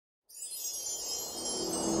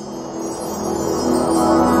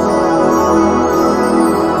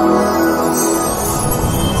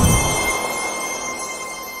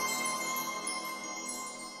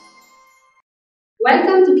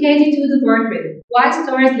Department, White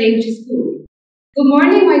Stars Language School. Good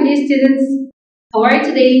morning, my dear students. How are you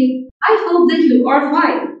today? I hope that you are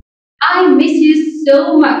fine. I miss you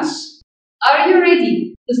so much. Are you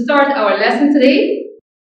ready to start our lesson today?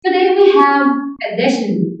 Today we have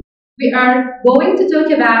addition. We are going to talk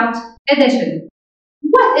about addition.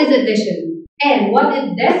 What is addition? And what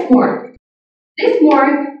is this mark? This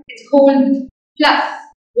mark is called plus.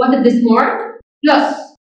 What is this mark?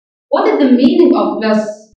 Plus. What is the meaning of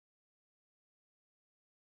plus?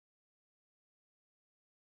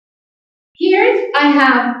 Here I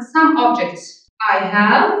have some objects. I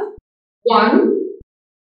have 1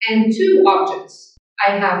 and 2 objects.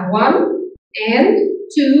 I have 1 and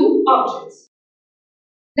 2 objects.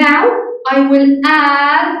 Now I will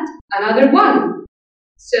add another 1.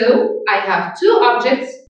 So I have 2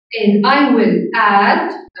 objects and I will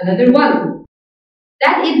add another 1.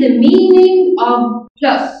 That is the meaning of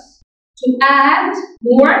plus. To add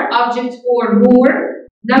more objects or more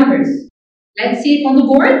numbers. Let's see it on the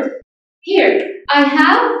board. Here I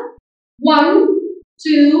have 1,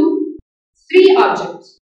 2, 3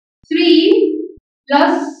 objects. 3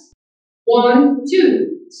 plus 1,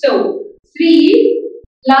 2. So 3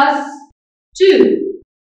 plus 2.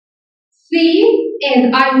 3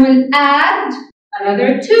 and I will add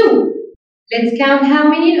another 2. Let's count how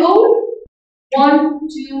many in all. 1,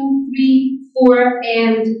 2, 3, 4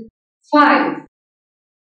 and 5.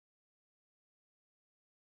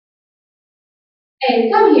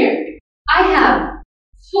 And come here. I have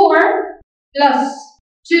 4 plus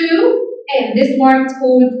 2 and this mark is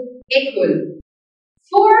called equal.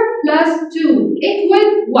 4 plus 2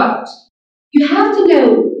 equal what? You have to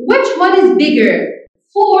know which one is bigger,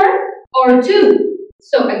 4 or 2.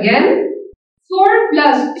 So again, 4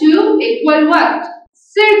 plus 2 equal what?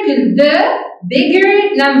 Circle the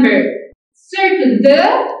bigger number. Circle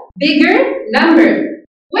the bigger number.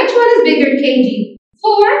 Which one is bigger, KG?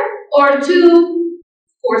 4 or 2?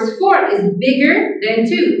 Of course, 4 is bigger than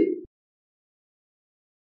 2.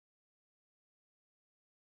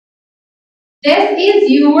 This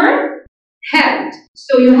is your head.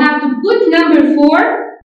 So you have to put number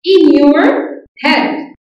 4 in your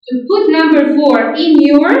head. To put number 4 in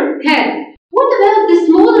your head. What about the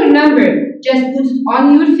smaller number? Just put it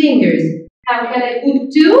on your fingers. How can I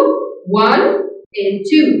put 2? 1 and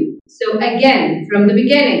 2. So again, from the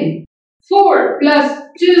beginning. 4 plus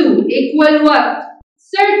 2 equal what?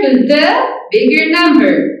 Circle the bigger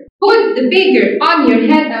number. Put the bigger on your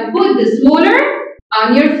head and put the smaller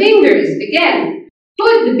on your fingers. Again,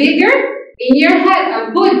 put the bigger in your head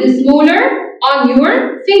and put the smaller on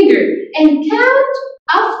your finger. And count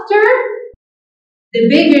after the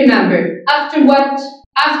bigger number. After what?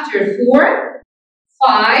 After 4,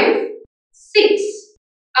 5, 6.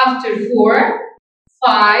 After 4,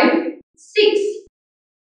 5, 6.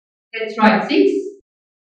 Let's write 6.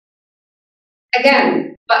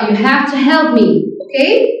 Again, but you have to help me,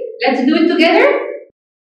 okay? Let's do it together.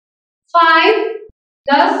 5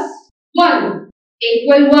 plus 1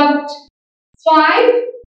 equal what? 5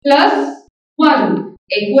 plus 1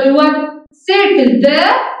 equal what? Circle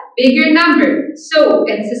the bigger number. So,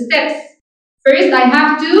 it's steps. First, I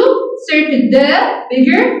have to circle the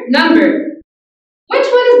bigger number. Which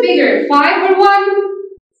one is bigger, 5 or 1?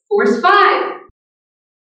 Of course, 5.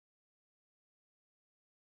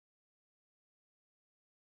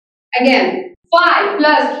 Again, 5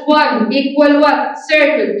 plus 1 equal what?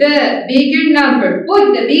 Circle the bigger number.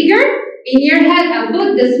 Put the bigger in your head and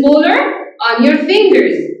put the smaller on your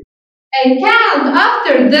fingers. And count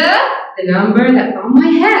after the number that's on my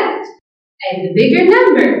head. And the bigger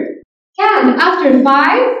number. Count after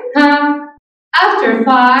 5. After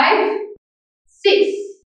 5, 6.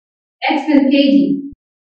 Excellent, KG.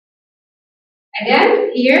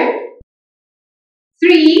 Again, here.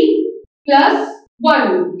 3 plus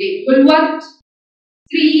 1 equal what?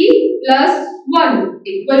 3 plus 1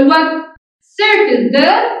 equal what? Circle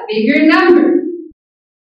the bigger number.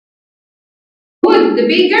 Put the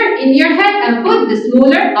bigger in your head and put the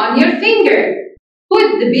smaller on your finger.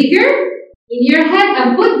 Put the bigger in your head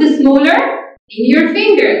and put the smaller in your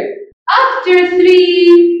finger. After 3,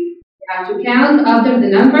 you have to count after the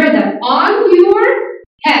number that's on your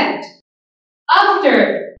head.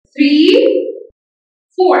 After 3,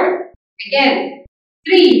 4. Again.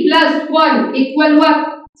 3 plus 1 equal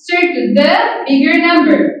what? Circle the bigger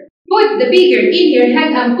number. Put the bigger in your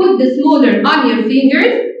head and put the smaller on your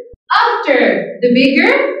fingers. After the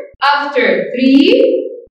bigger, after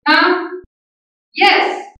 3,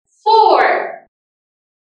 yes, 4.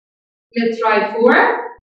 Let's write 4.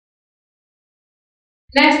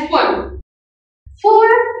 Next one. 4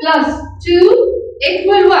 plus 2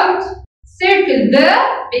 equal what? Circle the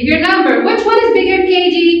bigger number. Which one is bigger,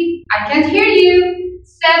 KG? I can't hear you.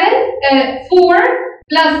 4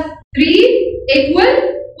 plus 3 equal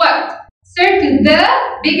what? Circle the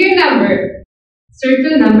bigger number.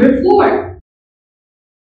 Circle number 4.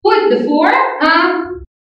 Put the 4,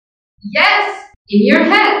 yes, in your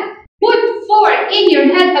head. Put 4 in your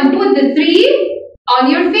head and put the 3 on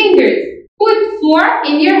your fingers. Put 4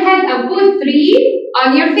 in your head and put 3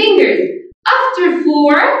 on your fingers. After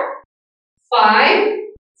 4, 5,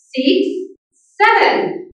 6,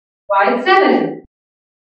 7. Write 7.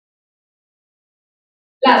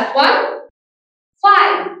 Last one.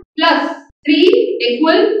 5 plus 3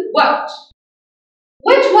 equal what?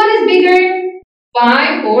 Which one is bigger?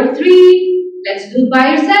 5 or 3? Let's do it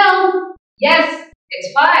by yourself. Yes,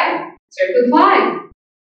 it's 5. Circle 5.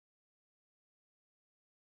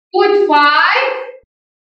 Put 5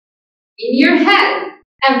 in your head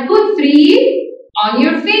and put 3 on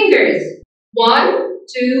your fingers. 1,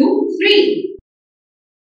 2, 3.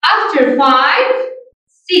 After 5,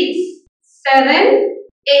 6, 7,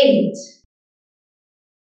 8.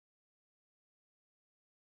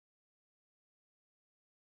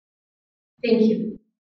 Thank you.